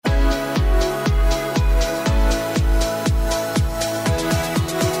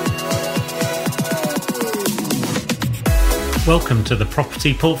Welcome to the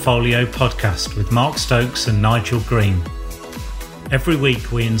Property Portfolio Podcast with Mark Stokes and Nigel Green. Every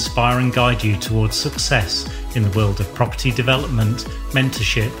week we inspire and guide you towards success in the world of property development,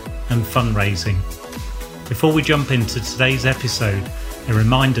 mentorship and fundraising. Before we jump into today's episode, a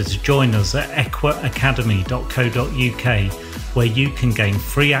reminder to join us at equiacademy.co.uk, where you can gain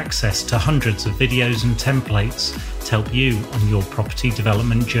free access to hundreds of videos and templates to help you on your property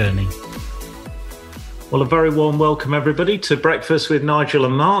development journey. Well, a very warm welcome, everybody, to Breakfast with Nigel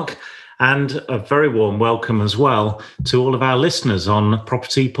and Mark, and a very warm welcome as well to all of our listeners on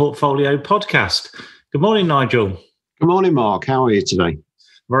Property Portfolio Podcast. Good morning, Nigel. Good morning, Mark. How are you today?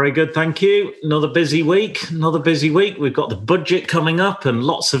 Very good, thank you. Another busy week. We've got the budget coming up and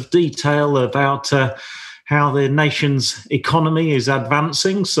lots of detail about how the nation's economy is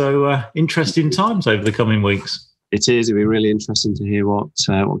advancing. So interesting times over the coming weeks. It is. It'll be really interesting to hear what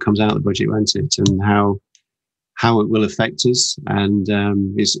comes out of the budget, won't it, and how it will affect us. And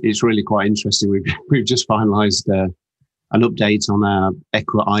it's really quite interesting. We've just finalised an update on our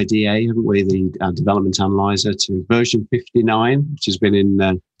Equa IDA, haven't we? Our development analyzer to version 59, which has been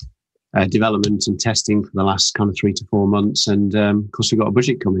in development and testing for the last kind of 3 to 4 months. And of course, we've got a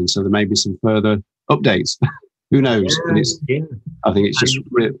budget coming, so there may be some further updates. Who knows? Yeah. I think it's just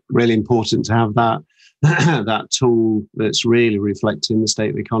really important to have that tool that's really reflecting the state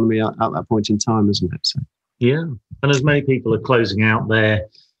of the economy at that point in time, isn't it? So. Yeah, and as many people are closing out their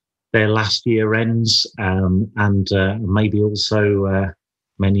last year ends, and maybe also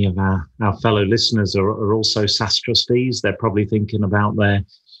many of our fellow listeners are also SaaS trustees. They're probably thinking about their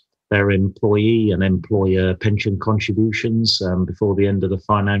employee and employer pension contributions before the end of the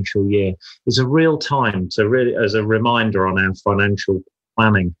financial year. It's a real time to really, as a reminder on our financial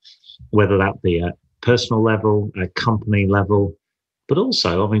planning, whether that be at personal level, at company level, but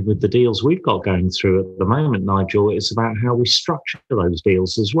also, with the deals we've got going through at the moment, Nigel, it's about how we structure those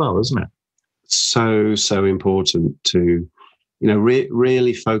deals as well, isn't it? So important to,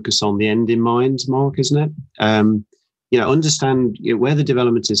 really focus on the end in mind, Mark, isn't it? Understand where the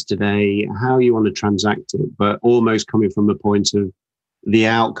development is today, how you want to transact it, but almost coming from the point of the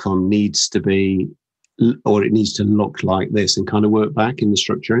outcome needs to be, or it needs to look like this, and kind of work back in the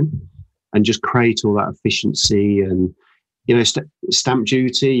structuring and just create all that efficiency. And, stamp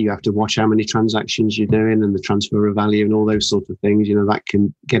duty, you have to watch how many transactions you're doing and the transfer of value and all those sort of things, that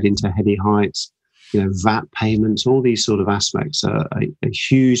can get into heady heights. VAT payments, all these sort of aspects are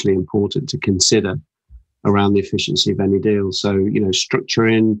hugely important to consider around the efficiency of any deal. So,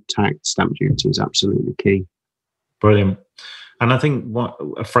 structuring, tax, stamp duty is absolutely key. Brilliant. And I think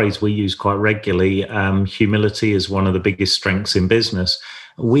a phrase we use quite regularly, humility is one of the biggest strengths in business.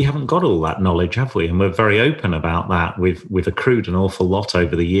 We haven't got all that knowledge, have we? And we're very open about that. We've accrued an awful lot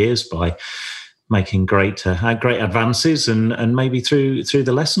over the years by making great advances, and maybe through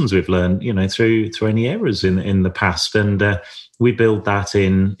the lessons we've learned, through any errors in the past. And we build that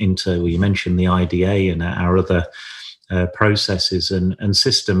into, you mentioned the IDA and our other processes and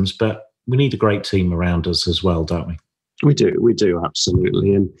systems, but we need a great team around us as well, don't we? We do,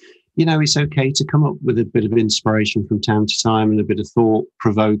 absolutely. And, it's okay to come up with a bit of inspiration from time to time and a bit of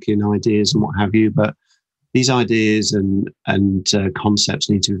thought-provoking ideas and what have you. But these ideas and concepts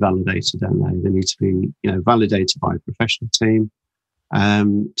need to be validated, don't they? They need to be, validated by a professional team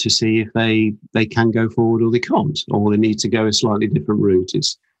to see if they can go forward or they can't, or they need to go a slightly different route.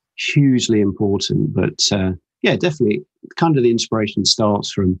 It's hugely important. But, definitely kind of the inspiration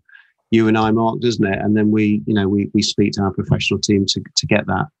starts from you and I, Mark, doesn't it? And then we speak to our professional team to get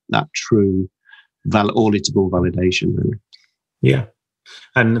that true auditable validation, really. Yeah.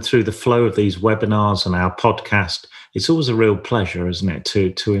 And through the flow of these webinars and our podcast, it's always a real pleasure, isn't it,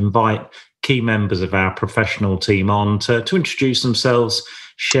 to invite key members of our professional team on to introduce themselves,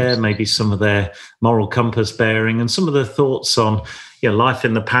 share maybe some of their moral compass bearing and some of their thoughts on life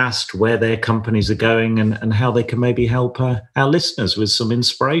in the past, where their companies are going, and how they can maybe help our listeners with some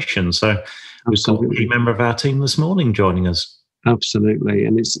inspiration. So we've got a key member of our team this morning joining us. Absolutely.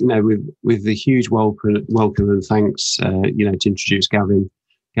 And it's, with the huge welcome and thanks, to introduce Gavin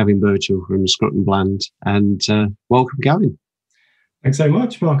Birchall from Scruton Bland. And welcome, Gavin. Thanks so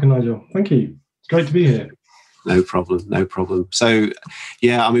much, Mark and Nigel. Thank you. It's great to be here. No problem. So,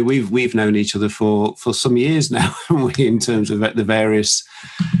 we've known each other for some years now, haven't we, in terms of the various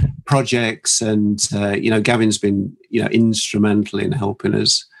projects. And, Gavin's been, instrumental in helping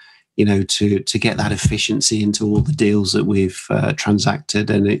us, to get that efficiency into all the deals that we've transacted.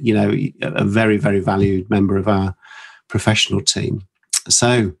 And, a very, very valued member of our professional team.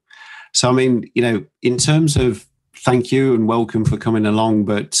 So, in terms of thank you and welcome for coming along.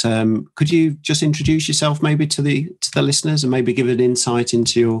 But could you just introduce yourself maybe to the listeners and maybe give an insight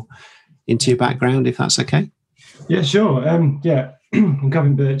into your background, if that's okay? Yeah, sure. I'm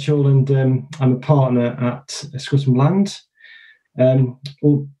Gavin Birchall, and I'm a partner at Scruton Bland.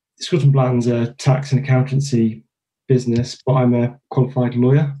 Scruton Bland's a tax and accountancy business, but I'm a qualified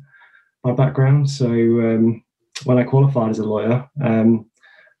lawyer by background. So when I qualified as a lawyer,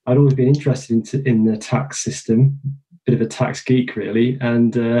 I'd always been interested in the tax system, bit of a tax geek really,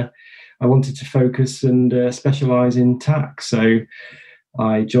 and I wanted to focus and specialise in tax. So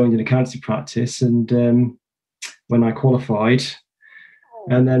I joined an accountancy practice, and when I qualified,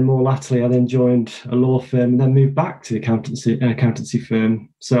 and then more latterly, I then joined a law firm and then moved back to an accountancy firm.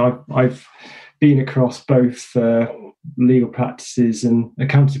 So I've been across both legal practices and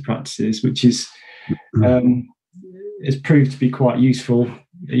accountancy practices, which is has proved to be quite useful,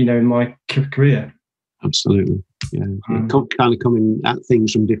 in my career. Absolutely, yeah. Kind of coming at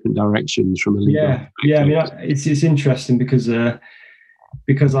things from different directions from a legal. Yeah. I mean, it's interesting because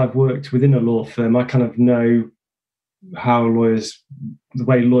I've worked within a law firm, I kind of know how the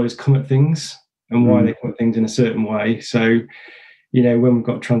way lawyers come at things and why they come at things in a certain way. So, when we've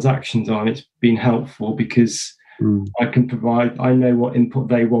got transactions on, it's been helpful because I know what input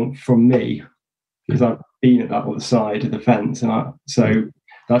they want from me because I've been at that other side of the fence, and so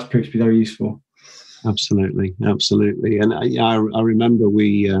that's proved to be very useful. Absolutely. And I remember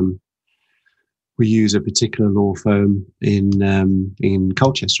we use a particular law firm in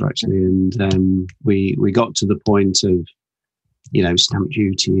Colchester actually, and we got to the point of stamp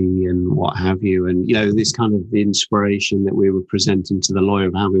duty and what have you, and this kind of the inspiration that we were presenting to the lawyer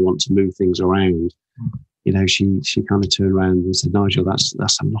of how we want to move things around. She kind of turned around and said, "Nigel, that's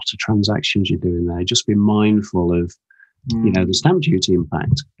a lot of transactions you're doing there. Just be mindful of the stamp duty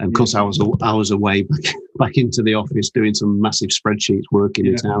impact." And of course, I was away back into the office doing some massive spreadsheets, working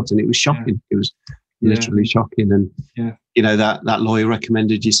it out, and it was shocking. It was literally shocking. And that lawyer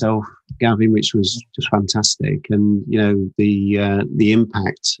recommended yourself, Gavin, which was just fantastic. And the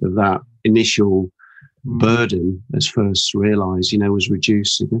impact of that initial burden, as first realised, was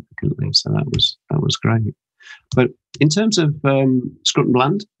reduced significantly. So that was great. But in terms of Scruton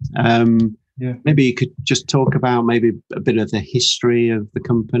Bland, maybe you could just talk about maybe a bit of the history of the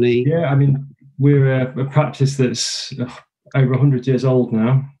company. Yeah, I mean, we're a practice that's over 100 years old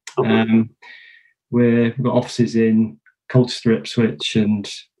now. We've got offices in Colchester, Ipswich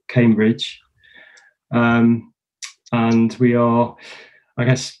and Cambridge. And we are, I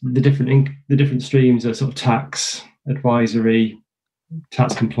guess, the different streams are sort of tax advisory,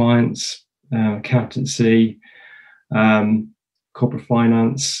 tax compliance, accountancy, corporate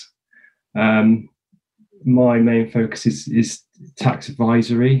finance. My main focus is tax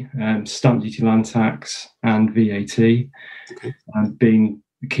advisory, stamp duty, land tax, and VAT, being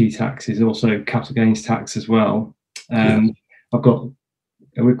the key taxes, also capital gains tax as well.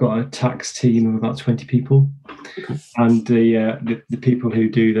 We've got a tax team of about 20 people, and the people who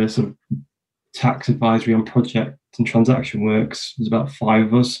do the sort of tax advisory on project and transaction works, there's about 5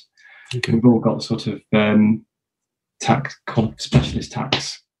 of us. We've all got sort of specialist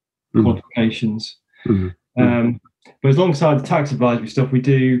tax qualifications. But alongside the tax advisory stuff, we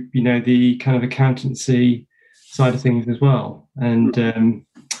do, the kind of accountancy side of things as well. And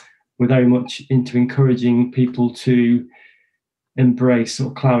we're very much into encouraging people to embrace sort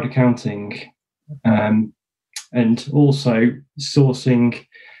of cloud accounting, and also sourcing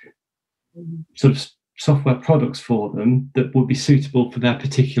sort of software products for them that would be suitable for their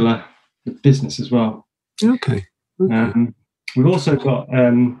particular business as well. Okay. We've also got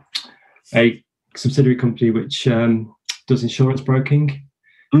a subsidiary company which does insurance broking.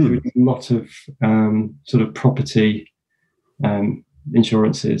 So we do a lot of sort of property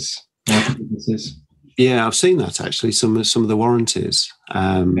insurances for businesses. Yeah, I've seen that actually. Some of the warranties,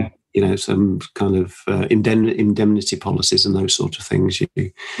 some kind of indemnity policies and those sort of things you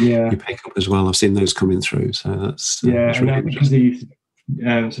pick up as well. I've seen those coming through. So that's really because these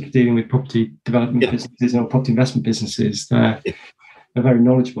sort of dealing with property development businesses or property investment businesses, they're very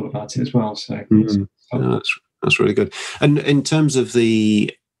knowledgeable about it as well. So that's really good. And in terms of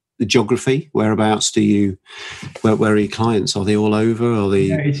the geography, whereabouts where are your clients? Are they all over? Are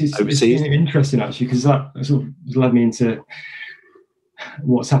they overseas? It's interesting actually, because that sort of led me into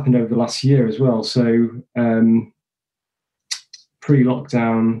what's happened over the last year as well. So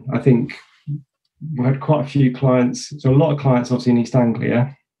pre-lockdown, I think we had quite a few clients. So a lot of clients obviously in East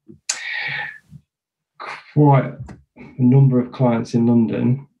Anglia, quite a number of clients in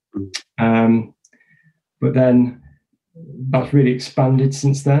London. But then that's really expanded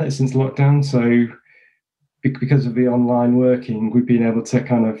since lockdown. So because of the online working, we've been able to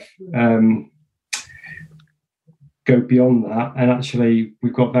kind of go beyond that. And actually,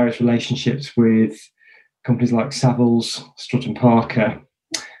 we've got various relationships with companies like Savills, Strutt & Parker,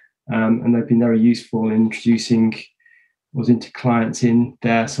 and they've been very useful in introducing us into clients in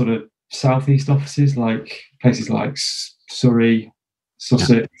their sort of southeast offices, like places like Surrey,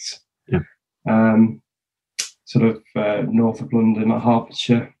 Sussex, sort of north of London, like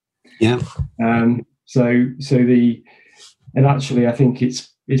Hertfordshire. And actually, I think it's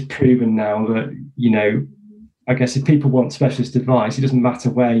proven now that, you know, I guess if people want specialist advice, it doesn't matter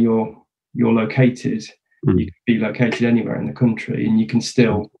where you're located. You can be located anywhere in the country, and you can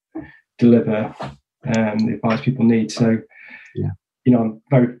still deliver the advice people need. So, you know,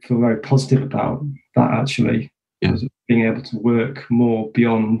 I feel very positive about that, actually, being able to work more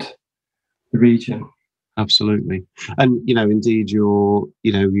beyond the region. Absolutely. And, you know, indeed, you're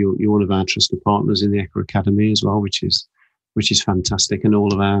one of our trusted partners in the Echo Academy as well, which is fantastic. And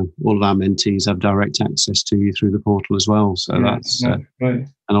all of our mentees have direct access to you through the portal as well. So that's right.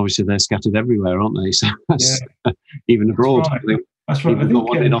 And obviously they're scattered everywhere, aren't they? So that's, even abroad. That's right. We've got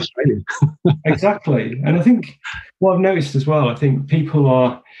one in Australia. Exactly. And I think what I've noticed as well, I think people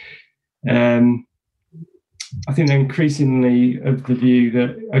are, I think they're increasingly of the view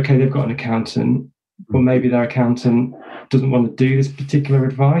that, okay, they've got an accountant, but maybe their accountant doesn't want to do this particular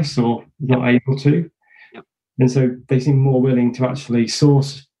advice or not able to. And so they seem more willing to actually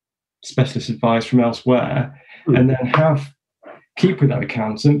source specialist advice from elsewhere and then keep with that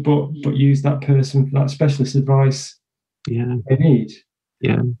accountant, but use that person for that specialist advice they need.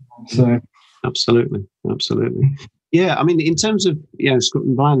 So absolutely. Yeah, I mean, in terms of, you know,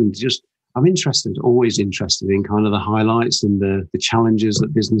 Scotland Island, I'm always interested in kind of the highlights and the challenges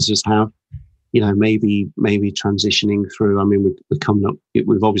that businesses have. You know, maybe transitioning through. I mean, we're coming up.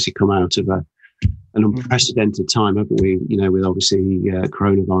 We've obviously come out of an unprecedented time, haven't we? You know, with obviously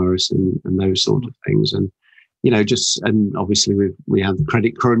coronavirus and those sort of things, and you know, and obviously we had the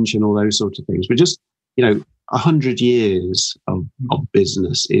credit crunch and all those sorts of things. But just, you know, 100 years of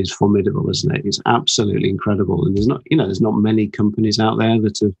business is formidable, isn't it? It's absolutely incredible, and there's not many companies out there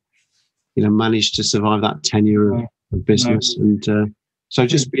that have, you know, managed to survive that tenure of business. And so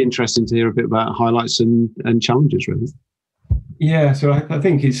just be interesting to hear a bit about highlights and challenges, really. Yeah, so I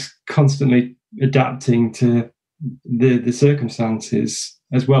think it's constantly adapting to the circumstances,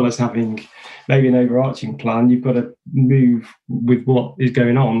 as well as having maybe an overarching plan. You've got to move with what is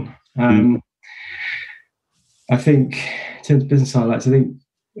going on. I think in terms of business highlights, I think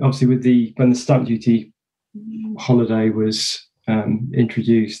obviously when the stamp duty holiday was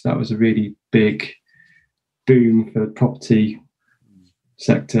introduced, that was a really big boom for the property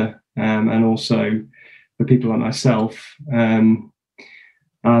sector, and also for people like myself. And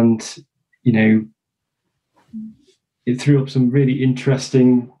you know, it threw up some really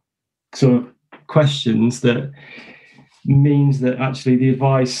interesting sort of questions that means that actually the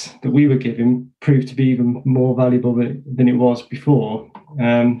advice that we were giving proved to be even more valuable than it was before.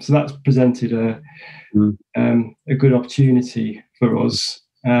 So that's presented a good opportunity for us.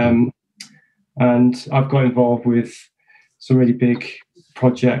 And I've got involved with some really big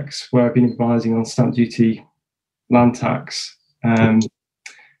projects where I've been advising on stamp duty, land tax,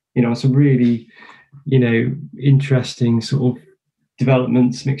 you know, some really, you know, interesting sort of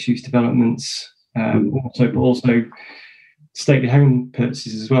developments, mixed-use developments, but also stately home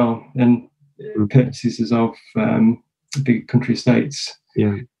purchases as well, and purchases of big country estates.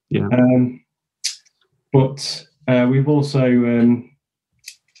 But we've also, you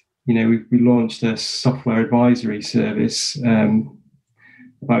know, we launched a software advisory service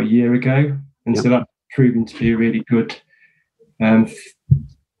about a year ago, and so that's proven to be a really good.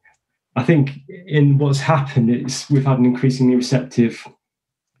 I think in what's happened is we've had an increasingly receptive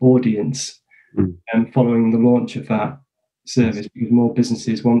audience, and following the launch of that service, because more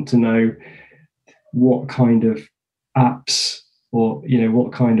businesses want to know what kind of apps, or, you know,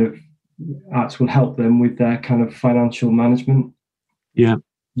 what kind of apps will help them with their kind of financial management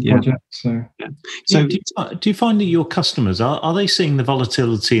projects. So do you find that your customers, are they seeing the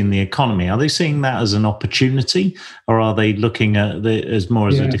volatility in the economy? Are they seeing that as an opportunity, or are they looking at it as more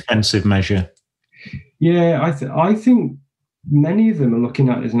as a defensive measure? I think many of them are looking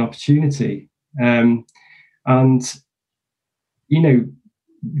at it as an opportunity. And, you know,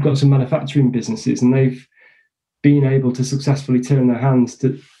 we've got some manufacturing businesses, and they've been able to successfully turn their hands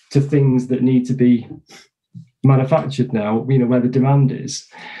to things that need to be manufactured now, you know, where the demand is.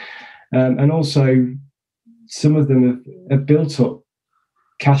 And also some of them have built up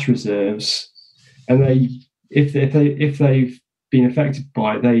cash reserves, and if they've been affected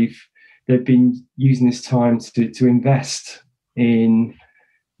by it, they've they've been using this time to invest in,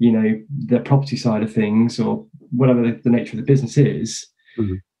 the property side of things, or whatever the nature of the business is,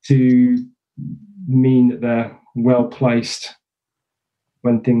 to mean that they're well placed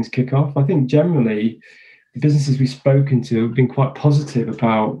when things kick off. I think generally the businesses we've spoken to have been quite positive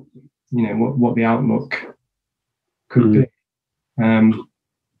about, what the outlook could be.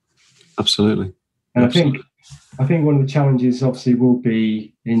 Absolutely. And Absolutely. I think one of the challenges obviously will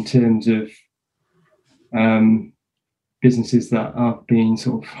be in terms of businesses that are being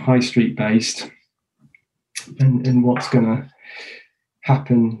sort of high street based, and what's going to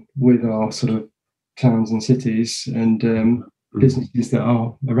happen with our sort of towns and cities and businesses that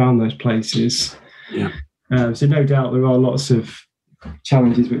are around those places. Yeah. So no doubt there are lots of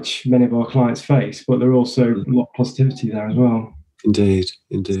challenges which many of our clients face, but there are also a lot of positivity there as well. Indeed,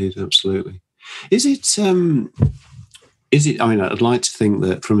 absolutely. Is it? I mean, I'd like to think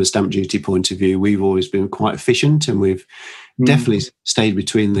that from a stamp duty point of view, we've always been quite efficient, and we've definitely stayed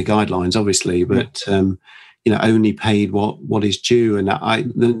between the guidelines, obviously, but only paid what is due. And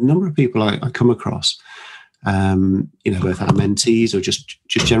the number of people I come across, both our mentees or just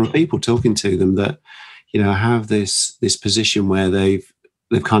general people talking to them, that have this position where they've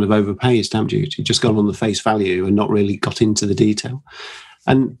kind of overpaid stamp duty, just gone on the face value and not really got into the detail.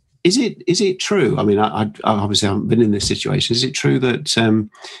 And is it true? I mean, I obviously haven't been in this situation. Is it true that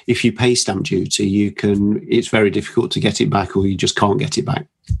if you pay stamp duty, it's very difficult to get it back, or you just can't get it back?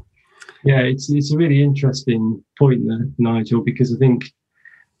 Yeah, it's a really interesting point there, Nigel, because I think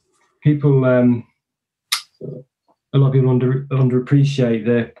people, a lot of people underappreciate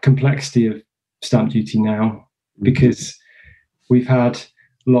the complexity of stamp duty now, because we've had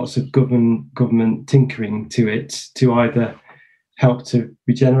lots of government tinkering to it to either help to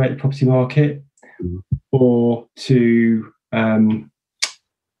regenerate the property market or to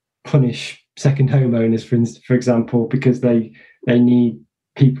punish second homeowners, for example, because they need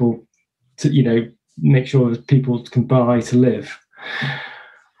people to make sure that people can buy to live.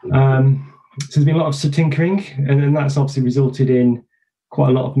 So there's been a lot of tinkering, and that's obviously resulted in quite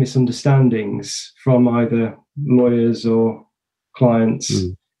a lot of misunderstandings from either lawyers or clients.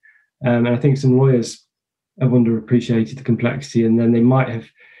 And I think some lawyers have underappreciated the complexity, and then they might have,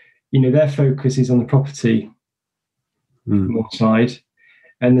 their focus is on the property side,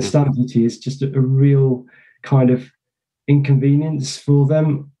 and the stamp duty is just a real kind of inconvenience for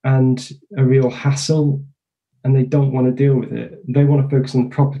them and a real hassle, and they don't want to deal with it. They want to focus on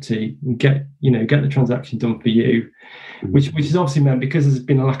the property and get the transaction done for you, which is obviously meant, because there's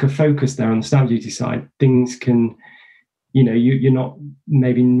been a lack of focus there on the stamp duty side, things can, you're not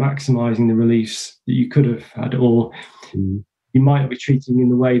maybe maximising the reliefs that you could have had, or you might not be treating in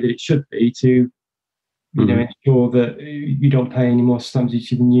the way that it should be to, ensure that you don't pay any more stamp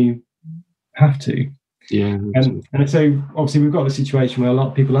duty than you have to. Yeah. And so obviously we've got the situation where a lot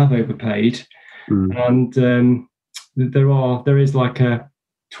of people have overpaid, and there is like a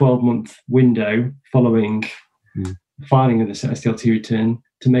 12-month window following filing of the SDLT return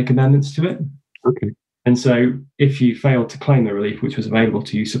to make amendments to it. Okay. And so if you fail to claim the relief which was available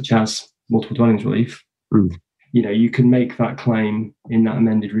to you, such as multiple dwellings relief, you can make that claim in that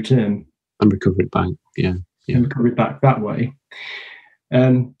amended return and recover it back. Yeah. And recover it back that way.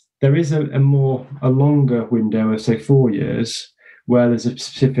 There is a longer window of, say, 4 years, where there's a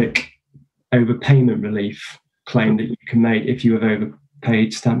specific overpayment relief claim that you can make if you have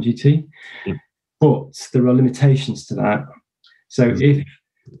overpaid stamp duty. But there are limitations to that. So if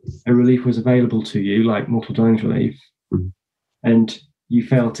a relief was available to you, like multiple dwellings relief, and you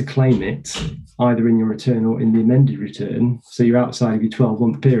fail to claim it either in your return or in the amended return, so you're outside of your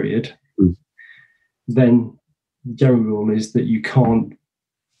 12-month period, then the general rule is that you can't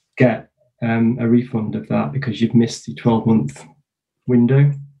get a refund of that because you've missed the 12-month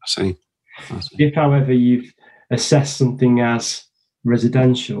window. I see. If, however, you've assessed something as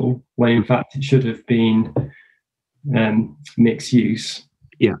residential, when in fact it should have been mixed use,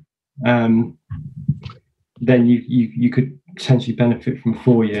 then you could potentially benefit from a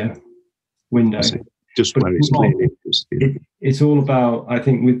 4-year window. Just where it's clearly. It's all about, I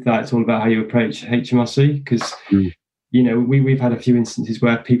think with that, it's all about how you approach HMRC, because we've had a few instances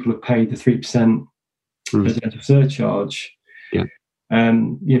where people have paid the 3% residential surcharge.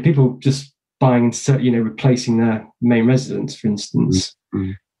 People just buying and replacing their main residence, for instance,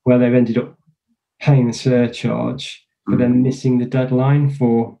 where they've ended up paying the surcharge but then missing the deadline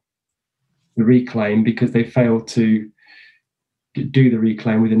for the reclaim because they failed to do the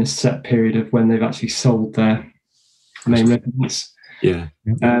reclaim within a set period of when they've actually sold their main residence.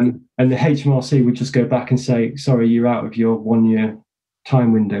 And the HMRC would just go back and say, sorry, you're out of your 1 year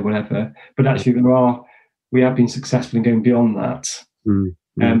time window, whatever. But actually, we have been successful in going beyond that.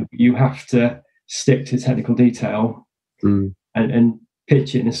 You have to stick to technical detail and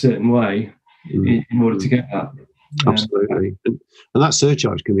pitch it in a certain way in order to get that. Absolutely. And that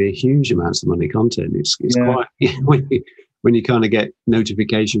surcharge can be a huge amount of money, can't it? It's quite, when you kind of get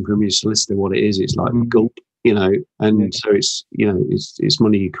notification from your solicitor what it is, it's like gulp, and so it's, it's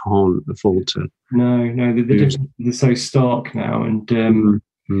money you can't afford to. No, the differences are so stark now. And,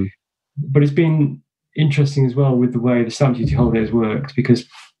 but it's been interesting as well with the way the stamp duty holiday has worked, because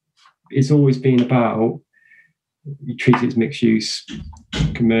it's always been about, you treat it as mixed use,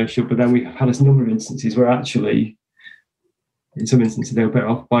 commercial, but then we've had a number of instances where actually, in some instances, they were better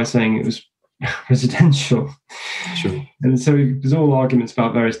off by saying it was residential. Sure. And so there's all arguments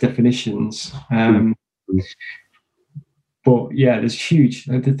about various definitions. But yeah, there's huge,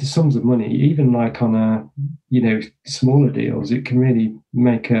 the sums of money, even like on a, smaller deals, it can really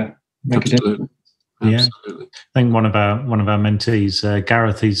make a difference. Yeah, absolutely. I think one of our mentees,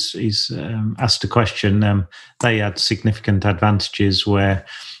 Gareth, he's asked a question. They had significant advantages where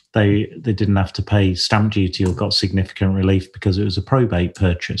they didn't have to pay stamp duty or got significant relief because it was a probate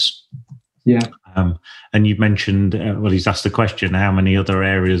purchase. Yeah. And you've mentioned, he's asked the question, how many other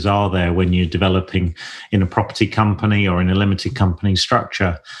areas are there when you're developing in a property company or in a limited company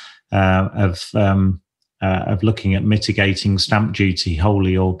structure of looking at mitigating stamp duty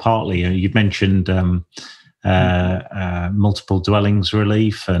wholly or partly? You've mentioned multiple dwellings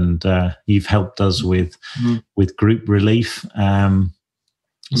relief, and you've helped us with group relief.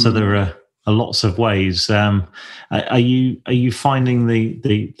 So there are lots of ways. Are you finding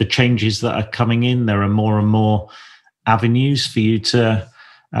the changes that are coming in? There are more and more avenues for you to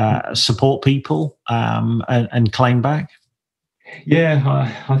support people and claim back? Yeah,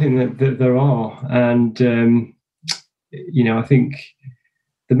 I think that there are. And, I think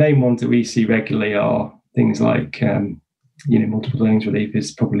the main ones that we see regularly are things like, multiple dwellings relief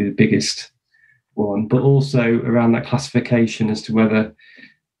is probably the biggest one, but also around that classification as to whether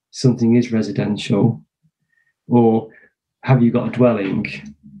something is residential or have you got a dwelling?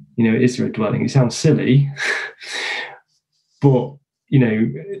 Is there a dwelling? It sounds silly, but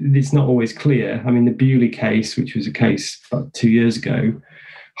it's not always clear. I mean, the Bewley case, which was a case about 2 years ago,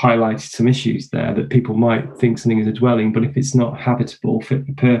 highlighted some issues there that people might think something is a dwelling, but if it's not habitable, fit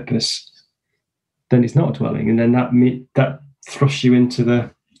for purpose, then it's not a dwelling. And then that thrusts you into the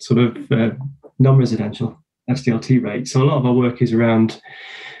sort of non-residential SDLT rate. So a lot of our work is around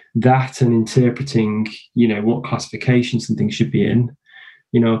that and interpreting, what classification something should be in.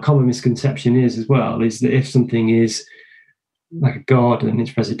 A common misconception is that if something is like a garden,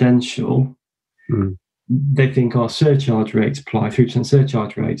 it's residential, they think our surcharge rates apply, 3%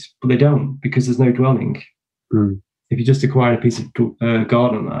 surcharge rates, but they don't, because there's no dwelling. If you just acquire a piece of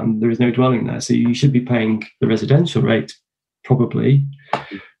garden land, there is no dwelling there. So you should be paying the residential rate, probably,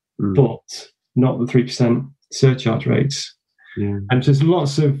 but not the 3% surcharge rates. Yeah. And there's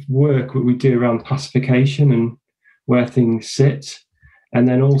lots of work that we do around classification and where things sit. And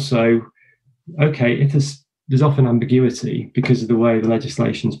then also, if there's often ambiguity because of the way the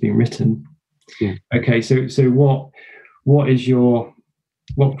legislation's been written. Yeah. Okay, so what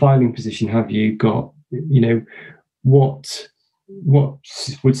filing position have you got? What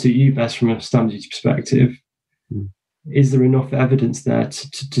would suit you best from a stamp duty perspective? Is there enough evidence there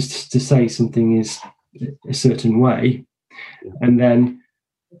to say something is a certain way? And then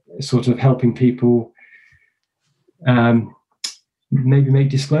sort of helping people maybe make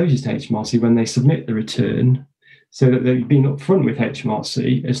disclosures to HMRC when they submit the return, so that they've been upfront with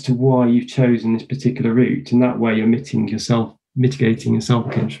HMRC as to why you've chosen this particular route, and that way you're mitigating yourself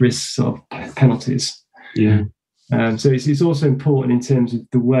against risks of penalties. Yeah. So it's also important in terms of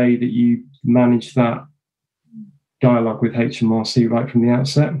the way that you manage that dialogue with HMRC right from the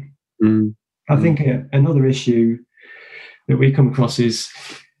outset. I think another issue that we come across is,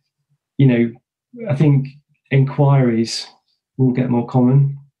 I think inquiries will get more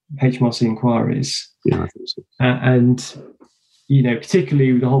common, HMRC inquiries. Yeah, I think so. And,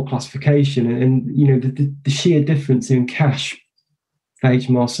 particularly with the whole classification and, the sheer difference in cash for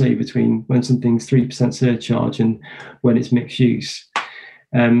HMRC between when something's 3% surcharge and when it's mixed use,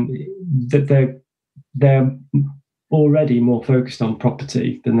 that they're already more focused on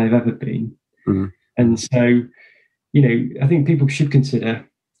property than they've ever been. And so, I think people should consider,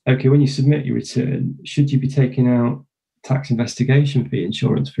 when you submit your return, should you be taking out tax investigation fee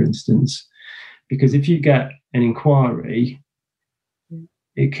insurance, for instance? Because if you get an inquiry,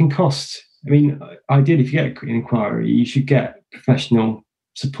 it can cost. Ideally, if you get an inquiry, you should get professional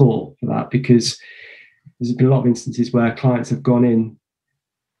support for that, because there's been a lot of instances where clients have gone in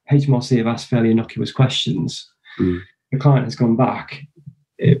HMRC have asked fairly innocuous questions. The client has gone back,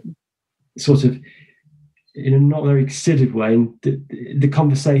 sort of in a not very considered way, and the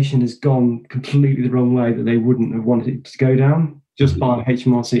conversation has gone completely the wrong way that they wouldn't have wanted it to go down just by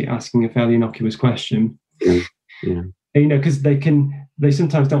HMRC asking a fairly innocuous question. Yeah. And, because they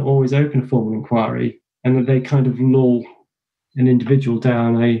sometimes don't always open a formal inquiry, and that they kind of lull an individual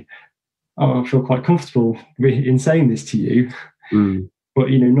down I feel quite comfortable in saying this to you, but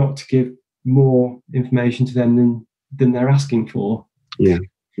not to give more information to them than they're asking for. Yeah.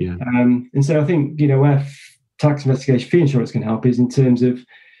 And so I think where tax investigation fee insurance can help is in terms of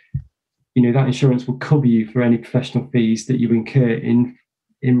that insurance will cover you for any professional fees that you incur in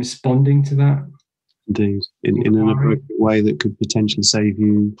responding to that. Indeed, in an appropriate way that could potentially save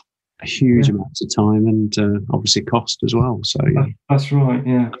you a huge amount of time and obviously cost as well. So that's right.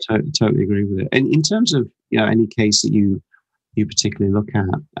 Yeah, I totally agree with it. And in terms of any case that you particularly look at,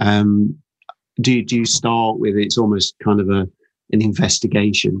 do you start with, it's almost kind of an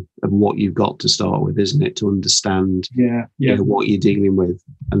investigation of what you've got to start with, isn't it, to understand what you're dealing with,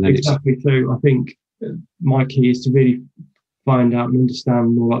 and then exactly. So I think my key is to really find out and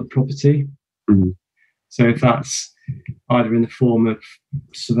understand more about the property. So if that's either in the form of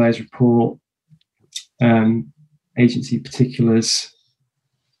surveyor's report, agency particulars,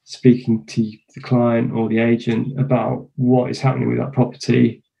 speaking to the client or the agent about what is happening with that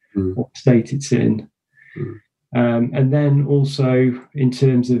property, what state it's in. And then also in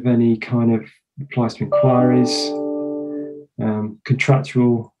terms of any kind of replies to inquiries,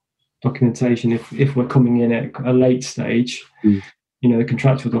 contractual documentation, if we're coming in at a late stage, the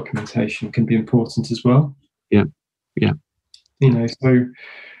contractual documentation can be important as well. So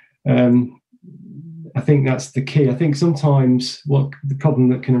I think that's the key. I think sometimes what the problem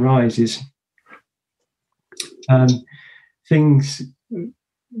that can arise is things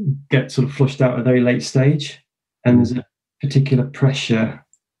get sort of flushed out at a very late stage, and there's a particular pressure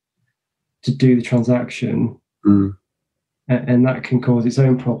to do the transaction, and that can cause its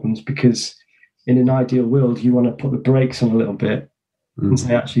own problems, because in an ideal world you want to put the brakes on a little bit and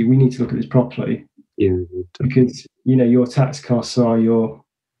say, actually, we need to look at this properly, because your tax costs are your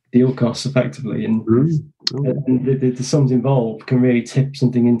deal costs effectively, and the sums involved can really tip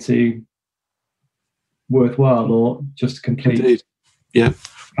something into worthwhile or just a complete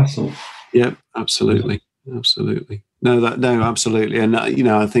hassle. Absolutely. No, absolutely. And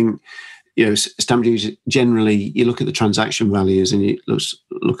I think stamp duty generally, you look at the transaction values and you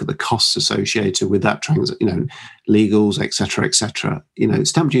look at the costs associated with that legals, etc.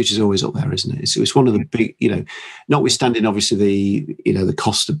 Stamp duty is always up there, isn't it? It's one of the big, notwithstanding obviously the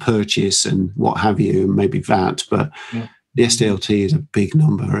cost of purchase and what have you, maybe VAT, but the SDLT is a big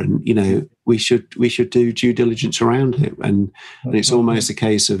number, and we should do due diligence around it, and it's almost a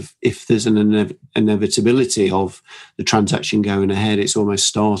case of, if there's an inevitability of the transaction going ahead, it's almost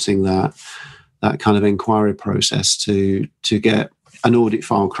starting that kind of inquiry process to get an audit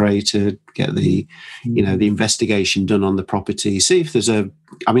file created, get the the investigation done on the property, see if there's there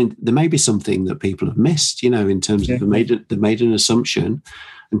may be something that people have missed, in terms of they've made an assumption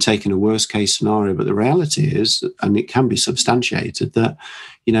and taken a worst case scenario, but the reality is, and it can be substantiated, that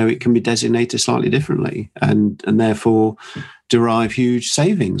it can be designated slightly differently, and therefore derive huge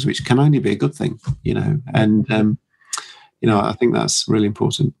savings, which can only be a good thing. I think that's really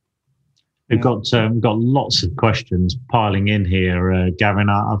important. We've got lots of questions piling in here, Gavin.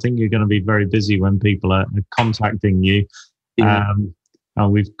 I think you're going to be very busy when people are contacting you. And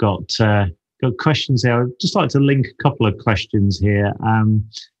we've got questions here. I'd just like to link a couple of questions here. And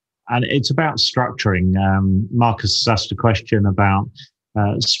it's about structuring. Marcus has asked a question about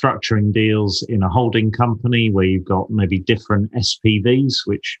structuring deals in a holding company where you've got maybe different SPVs,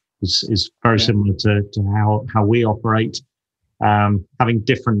 which is very similar to how we operate. Having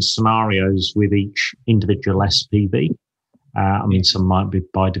different scenarios with each individual SPV. Some might be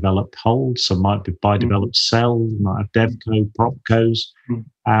buy, develop, hold. Some might be buy, develop, sell. You might have devco, propcos.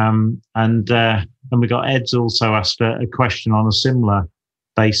 And we got Ed's also asked a question on a similar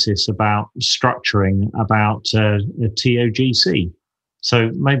basis about structuring, about a TOGC. So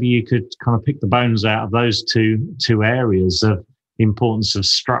maybe you could kind of pick the bones out of those two areas of the importance of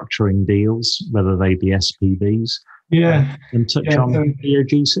structuring deals, whether they be SPVs. And touch on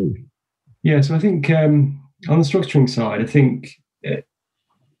TOGC. So I think on the structuring side, I think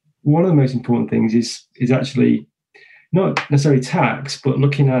one of the most important things is actually not necessarily tax, but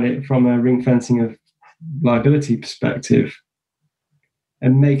looking at it from a ring fencing of liability perspective,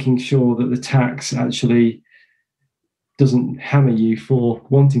 and making sure that the tax actually doesn't hammer you for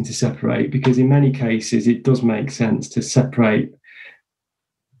wanting to separate, because in many cases it does make sense to separate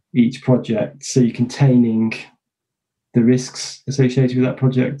each project, so you're containing the risks associated with that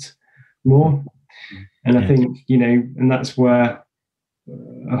project more. And I think, and that's where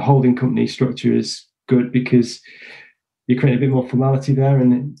a holding company structure is good, because you create a bit more formality there.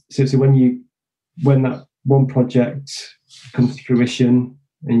 And so when that one project comes to fruition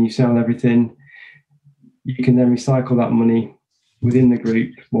and you sell everything, you can then recycle that money within the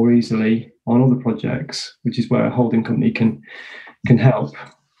group more easily on other projects, which is where a holding company can help.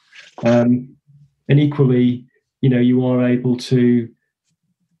 And equally, you are able to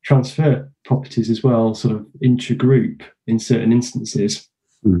transfer properties as well, sort of intra-group in certain instances.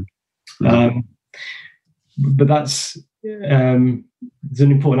 But that's there's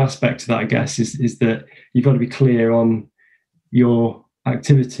an important aspect to that, I guess, is that you've got to be clear on your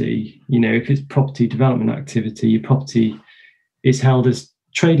activity. If it's property development activity, your property is held as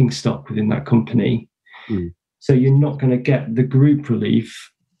trading stock within that company. So you're not going to get the group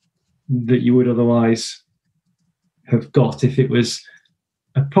relief that you would otherwise have got if it was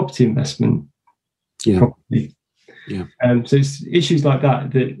a property investment property. So it's issues like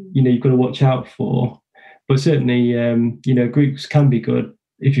that you've got to watch out for. But certainly, groups can be good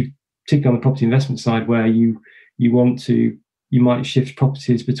if you, particularly on the property investment side, where you might shift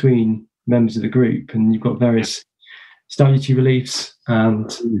properties between members of the group, and you've got various statutory reliefs and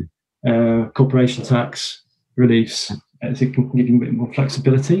corporation tax reliefs. So it can give you a bit more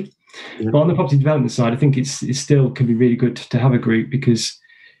flexibility. But on the property development side, I think it still can be really good to have a group, because,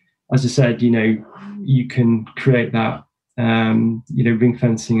 as I said, you can create that ring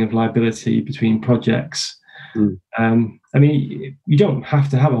fencing of liability between projects. You don't have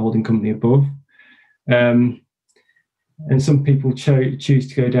to have a holding company above, and some people choose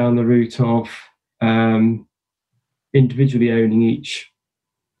to go down the route of individually owning each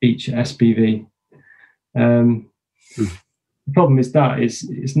SPV. The problem is that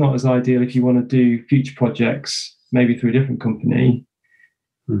it's not as ideal if you want to do future projects, maybe through a different company.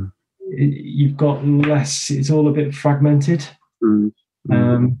 You've got less, it's all a bit fragmented.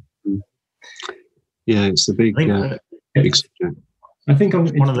 It's a big subject. I think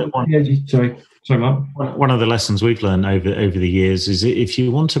sorry, Mark. One of the lessons we've learned over the years is, if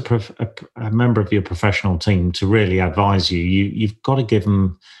you want a member of your professional team to really advise you've got to give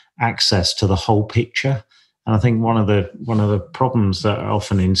them access to the whole picture. And I think one of the problems that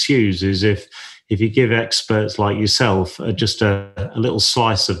often ensues is if you give experts like yourself just a little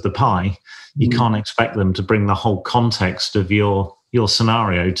slice of the pie, you can't expect them to bring the whole context of your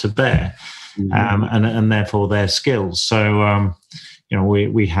scenario to bear, and therefore their skills. So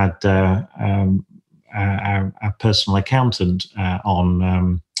we had our personal accountant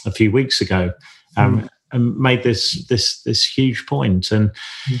on a few weeks ago, and made this huge point. And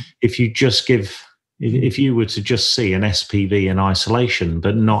if you were to just see an SPV in isolation,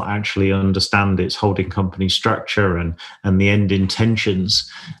 but not actually understand its holding company structure and the end intentions,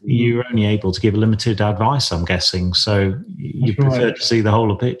 you're only able to give limited advice, I'm guessing. So you prefer to see the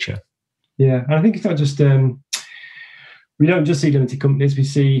whole picture. Yeah, and I think it's not just, we don't just see limited companies, we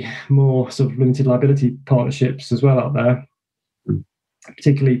see more sort of limited liability partnerships as well out there,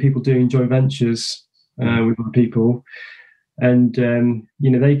 particularly people doing joint ventures with other people. And,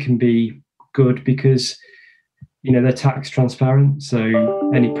 they can be good because they're tax transparent,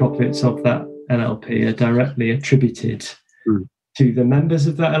 so any profits of that LLP are directly attributed to the members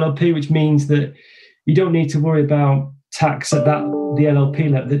of that LLP, which means that you don't need to worry about tax at the LLP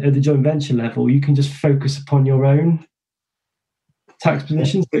level, at the joint venture level. You can just focus upon your own tax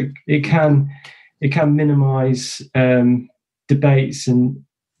positions. But it can minimise debates and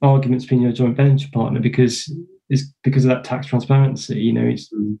arguments between your joint venture partner, because of that tax transparency. It's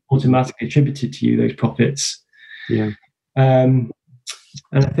automatically attributed to you, those profits. And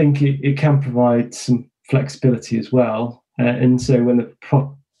I think it can provide some flexibility as well. And so when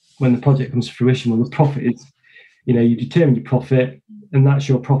the project comes to fruition, well, the profit is, you determine your profit, and that's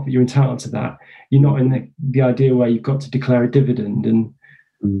your profit. You're entitled to that. You're not in the idea where you've got to declare a dividend and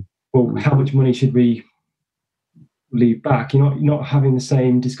well, how much money should we leave back? You're not having the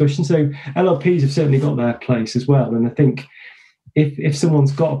same discussion. So LLPs have certainly got their place as well. And I think if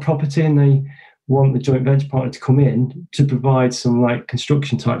someone's got a property and they want the joint venture partner to come in to provide some like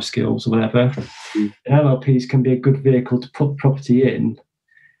construction type skills or whatever, LLPs can be a good vehicle to put the property in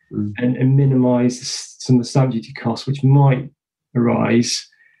and minimise some of the stamp duty costs which might arise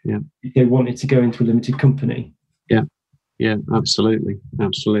if they wanted to go into a limited company. Yeah, absolutely. No,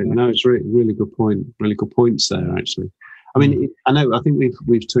 it's really good point. Really good points there, actually. I mean, I think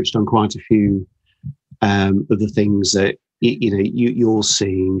we've touched on quite a few of the things that you're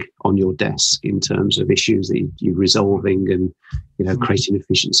seeing on your desk in terms of issues that you're resolving and creating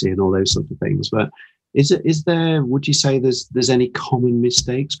efficiency and all those sorts of things. But is there? Would you say there's any common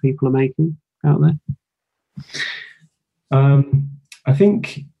mistakes people are making out there? I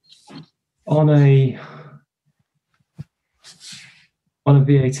think on a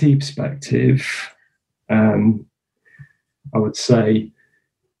VAT perspective, I would say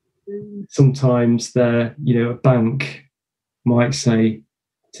sometimes a bank might say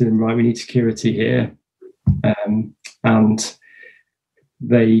to them, right, we need security here, and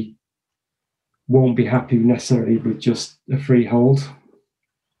they won't be happy necessarily with just a freehold,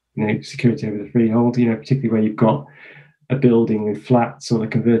 security over the freehold, particularly where you've got a building with flats or they're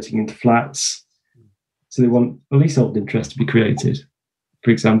converting into flats. So they want a leasehold interest to be created,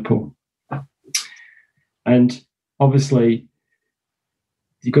 for example. And obviously,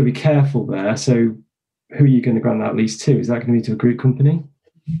 you've got to be careful there. So who are you going to grant that lease to? Is that going to be to a group company?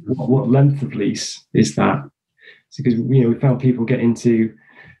 What length of lease is that? Because we found people get into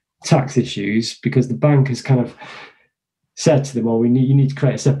tax issues because the bank has kind of said to them, well, you need to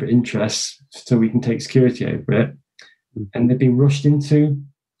create a separate interest so we can take security over it. And they've been rushed into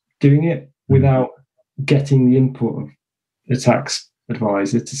doing it without getting the input of the tax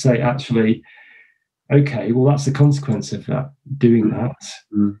advisor to say, actually, okay, well, that's the consequence of that, doing that.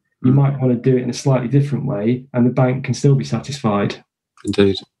 You might want to do it in a slightly different way, and the bank can still be satisfied.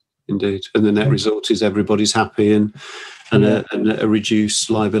 Indeed. And the net result is everybody's happy and a reduced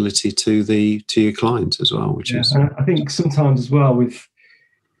liability to your client as well, which is. And I think sometimes as well with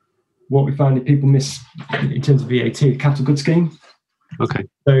what we find that people miss in terms of VAT, the capital goods scheme. Okay.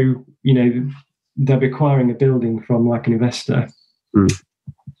 So they'll be acquiring a building from like an investor.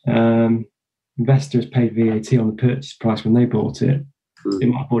 Investor has paid VAT on the purchase price when they bought it. They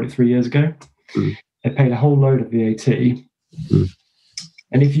might have bought it 3 years ago. They paid a whole load of VAT.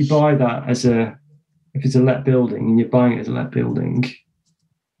 And if you buy that if it's a let building and you're buying it as a let building,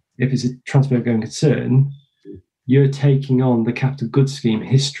 if it's a transfer of going concern, you're taking on the capital goods scheme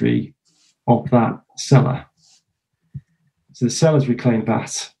history of that seller. So the sellers reclaim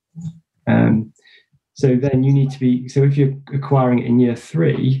VAT. So then you need to be, so if you're acquiring it in year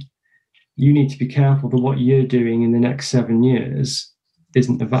 3, you need to be careful that what you're doing in the next 7 years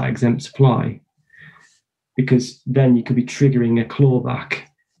isn't a VAT exempt supply, because then you could be triggering a clawback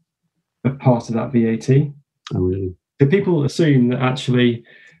of part of that VAT. Oh, really? So people assume that actually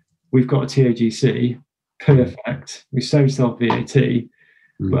we've got a TAGC, perfect, we saved ourselves VAT,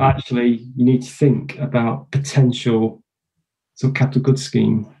 but actually you need to think about potential sort of capital goods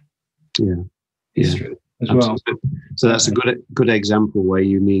scheme history as well. So that's a good example where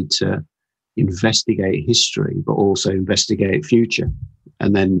you need to investigate history, but also investigate future,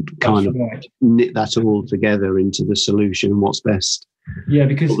 and then kind of knit that all together into the solution, what's best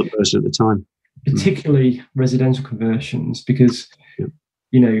because for the person at the time. Particularly residential conversions, because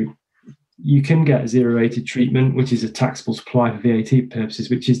you can get a zero rated treatment, which is a taxable supply for VAT purposes,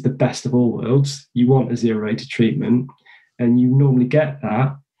 which is the best of all worlds. You want a zero rated treatment, and you normally get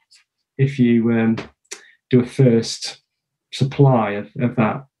that if you do a first supply of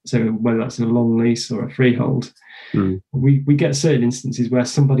that. So whether that's a long lease or a freehold, we get certain instances where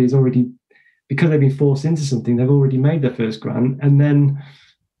somebody has already, because they've been forced into something, they've already made their first grant, and then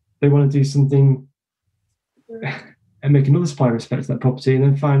they want to do something and make another supply in respect to that property, and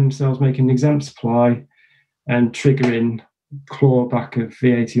then find themselves making an exempt supply and triggering clawback of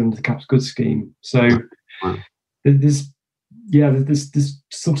VAT under the capital goods scheme. So there's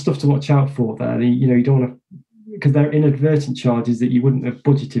some stuff to watch out for there. You don't want to, because they're inadvertent charges that you wouldn't have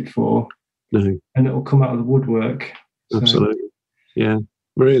budgeted for, and it will come out of the woodwork. Absolutely, yeah.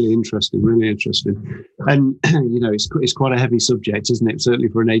 Really interesting. And it's quite a heavy subject, isn't it? Certainly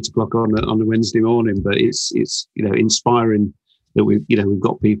for an 8 o'clock on a Wednesday morning. But it's inspiring that we've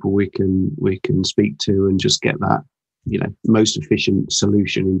got people we can speak to and just get that most efficient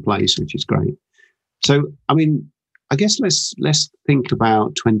solution in place, which is great. So I mean, I guess let's think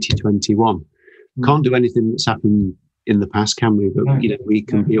about 2021. Can't do anything that's happened in the past, can we? But we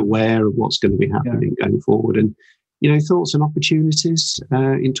can be aware of what's going to be happening going forward. And thoughts and opportunities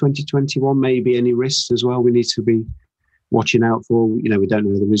in 2021, maybe any risks as well we need to be watching out for. We don't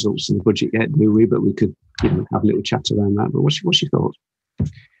know the results of the budget yet, do we? But we could have a little chat around that. But what's your thoughts?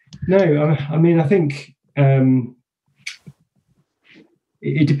 No, I mean, I think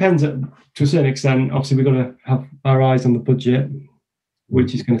it depends to a certain extent. Obviously, we've got to have our eyes on the budget,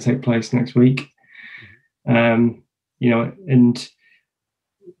 which is going to take place next week. And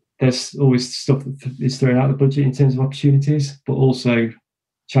there's always stuff that is thrown out of the budget in terms of opportunities, but also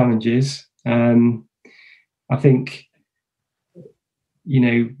challenges. I think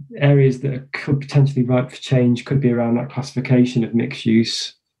areas that could potentially ripe for change could be around that classification of mixed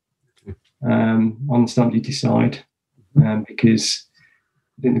use on the stamp duty side, because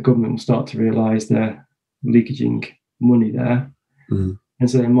I think the government will start to realise they're leakaging money there, and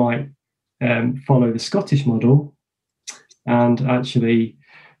so they might follow the Scottish model and actually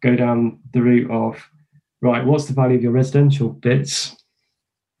go down the route of, right, what's the value of your residential bits?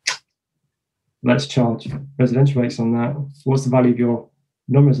 Let's charge residential rates on that. What's the value of your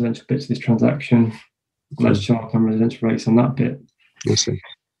non-residential bits of this transaction? Let's charge non-residential rates on that bit.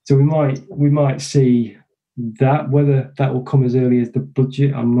 So we might see that. Whether that will come as early as the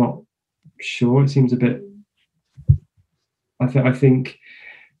budget, I'm not sure. It seems a bit, I think,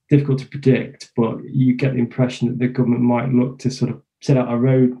 difficult to predict, but you get the impression that the government might look to sort of set out a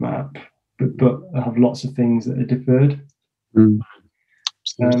roadmap, but have lots of things that are deferred.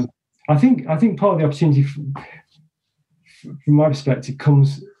 I think part of the opportunity, from my perspective,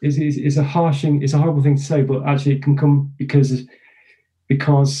 is a horrible thing to say, but actually it can come because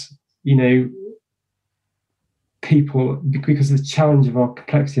people, because the challenge of our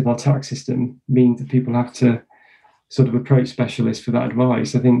complexity of our tax system means that people have to sort of approach specialists for that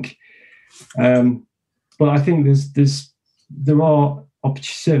advice. I think, but I think there are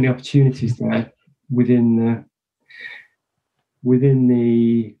certainly opportunities there within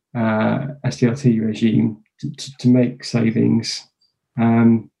the SDLT regime to make savings,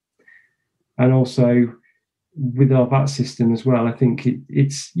 and also with our VAT system as well. I think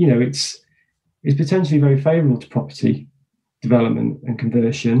it's potentially very favourable to property development and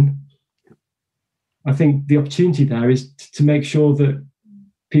conversion. I think the opportunity there is to make sure that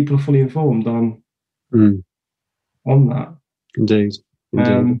people are fully informed on that. Indeed.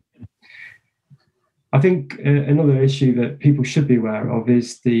 I think another issue that people should be aware of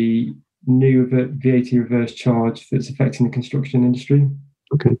is the new VAT reverse charge that's affecting the construction industry.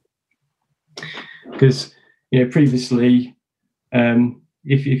 Okay. Because previously,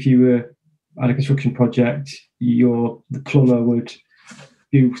 if you were at a construction project, the plumber would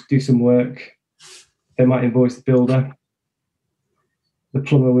do some work. They might invoice the builder. The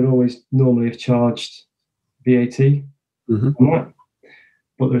plumber would always normally have charged VAT on that,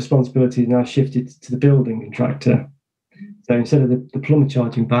 but the responsibility is now shifted to the building contractor. So instead of the plumber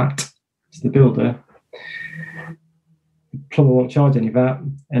charging VAT to the builder, the plumber won't charge any VAT,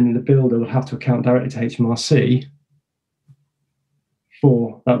 and the builder will have to account directly to HMRC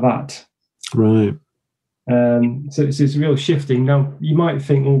for that VAT. Right. So it's a real shifting. Now, you might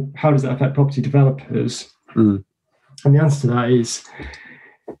think, well, how does that affect property developers? And the answer to that is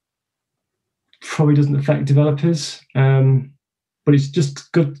probably doesn't affect developers, but it's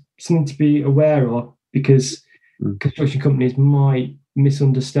just good something to be aware of, because construction companies might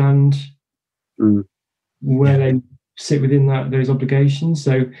misunderstand where they sit within those obligations.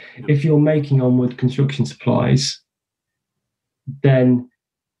 So if you're making onward construction supplies, then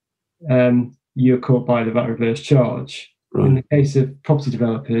you're caught by the VAT reverse charge. Right. In the case of property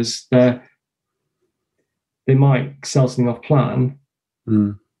developers, they might sell something off plan,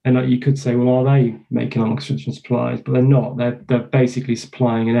 and you could say, well, are they making on construction supplies? But they're not. They're basically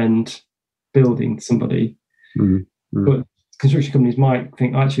supplying an end building to somebody. But construction companies might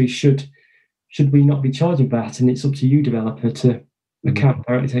think, actually, should we not be charging VAT? And it's up to you, developer, to account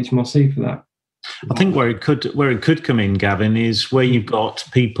directly to HMRC for that. I think where it could come in, Gavin, is where you've got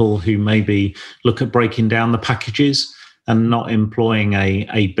people who maybe look at breaking down the packages and not employing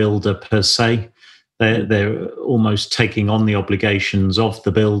a builder per se. They're almost taking on the obligations of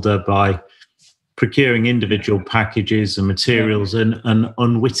the builder by procuring individual packages and materials, and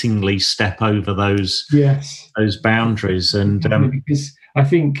unwittingly step over those boundaries. And because I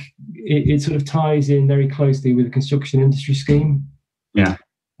think it sort of ties in very closely with the construction industry scheme. Yeah.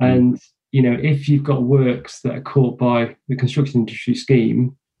 And if you've got works that are caught by the construction industry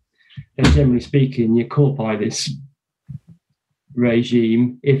scheme, then generally speaking, you're caught by this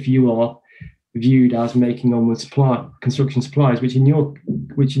regime if you are viewed as making onward construction supplies, which in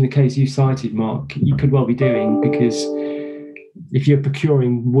the case you cited, Mark, you could well be doing, because if you're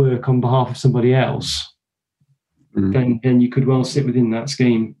procuring work on behalf of somebody else, then you could well sit within that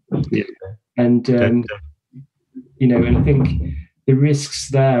scheme. Yeah. And and I think the risks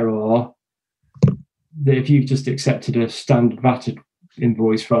there are that if you've just accepted a standard VAT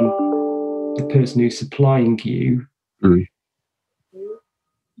invoice from the person who's supplying you,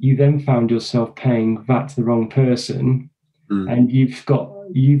 you then found yourself paying VAT to the wrong person, and you're still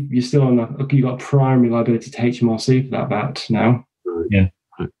you've got primary liability to HMRC for that VAT now. Yeah.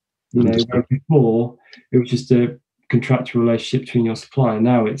 Before it was just a contractual relationship between your supplier.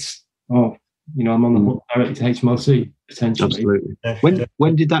 Now it's I'm on the hook directly to HMRC potentially. Absolutely.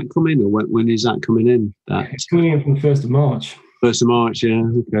 When did that come in, or when is that coming in? It's coming in from the 1st of March. 1st of March, yeah.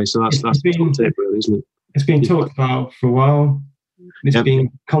 Okay, so that's been tip, really, isn't it? It's been talked about for a while. It's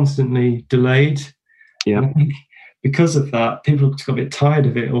been constantly delayed. Yeah. And I think because of that, people have got a bit tired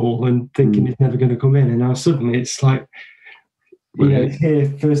of it all and thinking it's never going to come in. And now suddenly it's like, it's here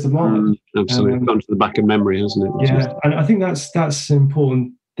 1st of March. Absolutely. Gone to the back of memory, hasn't it? Yeah. And I think that's an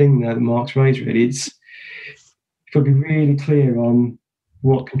important thing there that Mark's raised, really. It's got to be really clear on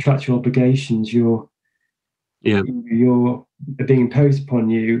what contractual obligations you're being imposed upon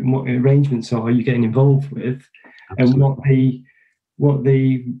you, and what arrangements are you getting involved with, and what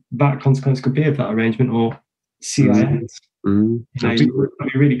the back consequence could be of that arrangement, or CIS. You've got to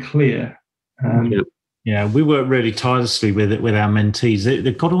be really clear. Yeah, we work really tirelessly with our mentees.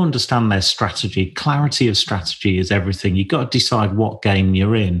 They've got to understand their strategy. Clarity of strategy is everything. You've got to decide what game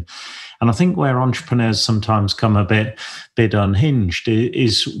you're in. And I think where entrepreneurs sometimes come a bit unhinged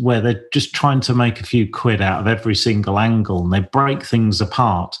is where they're just trying to make a few quid out of every single angle, and they break things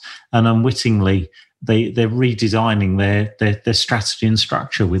apart, and unwittingly they're redesigning their strategy and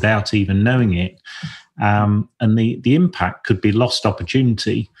structure without even knowing it. And the impact could be lost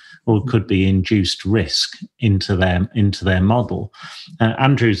opportunity, or it could be induced risk into their model.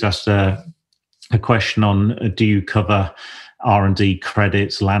 Andrew's asked a question on, do you cover R&D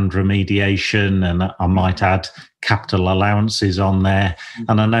credits, land remediation, and I might add capital allowances on there.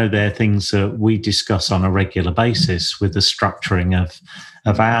 And I know they're things that we discuss on a regular basis with the structuring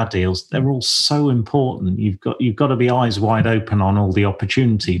of our deals. They're all so important. You've got to be eyes wide open on all the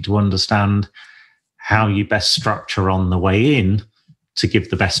opportunity to understand how you best structure on the way in to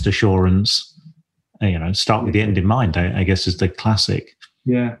give the best assurance. Start with the end in mind, I guess, is the classic.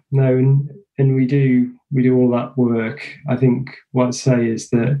 Yeah, no, and we do all that work. I think what I'd say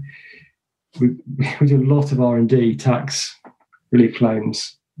is that we do a lot of R&D tax relief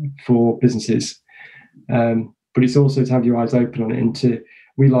claims for businesses, but it's also to have your eyes open on it, and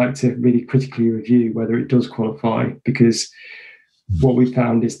we like to really critically review whether it does qualify, because what we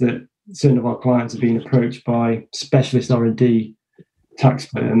found is that certain of our clients have been approached by specialist R&D tax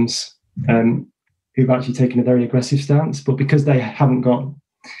firms who've actually taken a very aggressive stance, but because they haven't got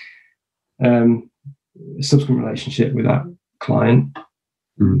a subsequent relationship with that client,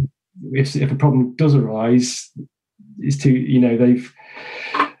 if a problem does arise,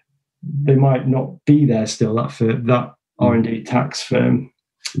 they might not be there still, that R&D tax firm,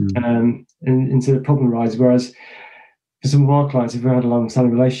 and so the problem arises. Whereas for some of our clients, if we had a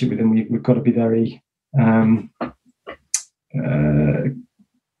long-standing relationship with them, we've got to be very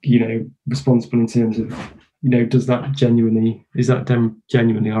responsible in terms of, is that genuinely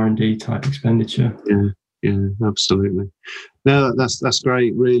R&D type expenditure? Yeah, absolutely. No, that's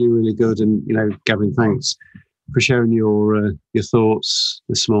great. Really, really good. And Gavin, thanks for sharing your thoughts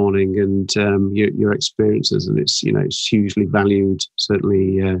this morning and your experiences. And it's hugely valued,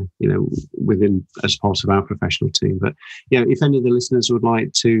 certainly within as part of our professional team. But if any of the listeners would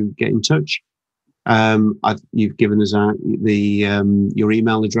like to get in touch, you've given us your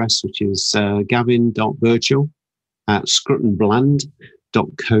email address, which is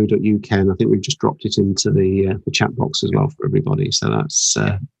gavin.birchall@scruttonbland.co.uk, and I think we've just dropped it into the chat box as well for everybody. So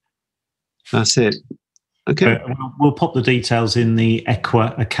that's it. Okay, we'll pop the details in the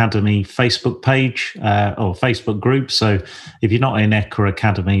Equa Academy Facebook page or Facebook group. So if you're not in Equa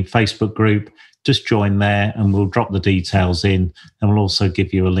Academy Facebook group, just join there, and we'll drop the details in, and we'll also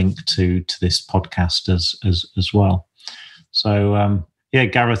give you a link to this podcast as well. So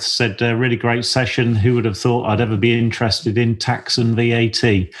Gareth said, really great session. Who would have thought I'd ever be interested in tax and VAT?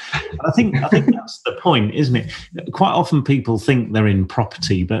 I think that's the point, isn't it? Quite often people think they're in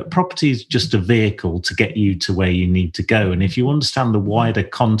property, but property is just a vehicle to get you to where you need to go. And if you understand the wider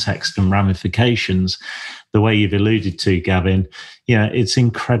context and ramifications, the way you've alluded to, Gavin, it's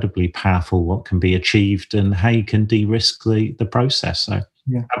incredibly powerful what can be achieved and how you can de-risk the process. So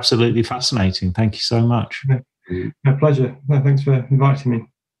absolutely fascinating. Thank you so much. My pleasure. No, thanks for inviting me.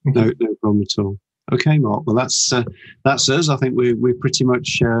 No problem at all. Okay, Mark. Well, that's us. I think we're pretty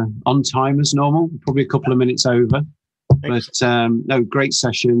much on time as normal. Probably a couple of minutes over. Thanks. But great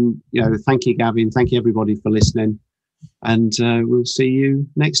session. Thank you, Gavin. Thank you, everybody, for listening. And we'll see you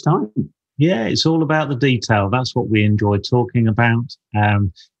next time. Yeah, it's all about the detail. That's what we enjoy talking about.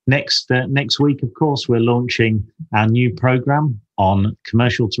 Next week, of course, we're launching our new program on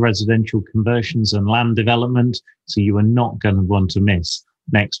commercial to residential conversions and land development. So you are not going to want to miss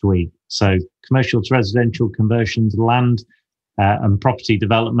next week. So commercial to residential conversions, land and property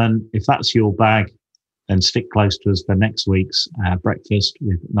development. If that's your bag, then stick close to us for next week's breakfast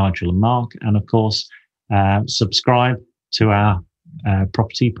with Nigel and Mark. And of course, subscribe to our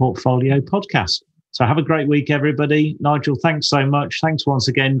Property Portfolio podcast. So have a great week, everybody. Nigel, thanks so much. Thanks once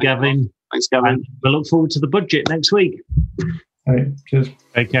again, Gavin. Thanks, Gavin. And we'll look forward to the budget next week. All right, cheers.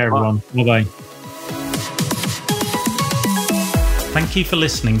 Take care, everyone. Bye-bye. Thank you for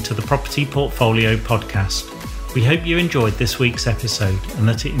listening to the Property Portfolio podcast. We hope you enjoyed this week's episode and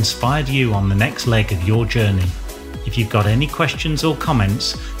that it inspired you on the next leg of your journey. If you've got any questions or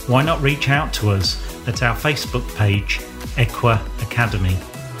comments, why not reach out to us at our Facebook page, Equa Academy.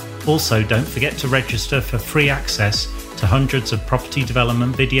 Also, don't forget to register for free access to hundreds of property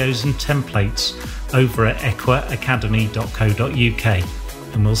development videos and templates over at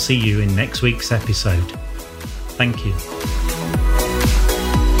equaacademy.co.uk, and we'll see you in next week's episode. Thank you.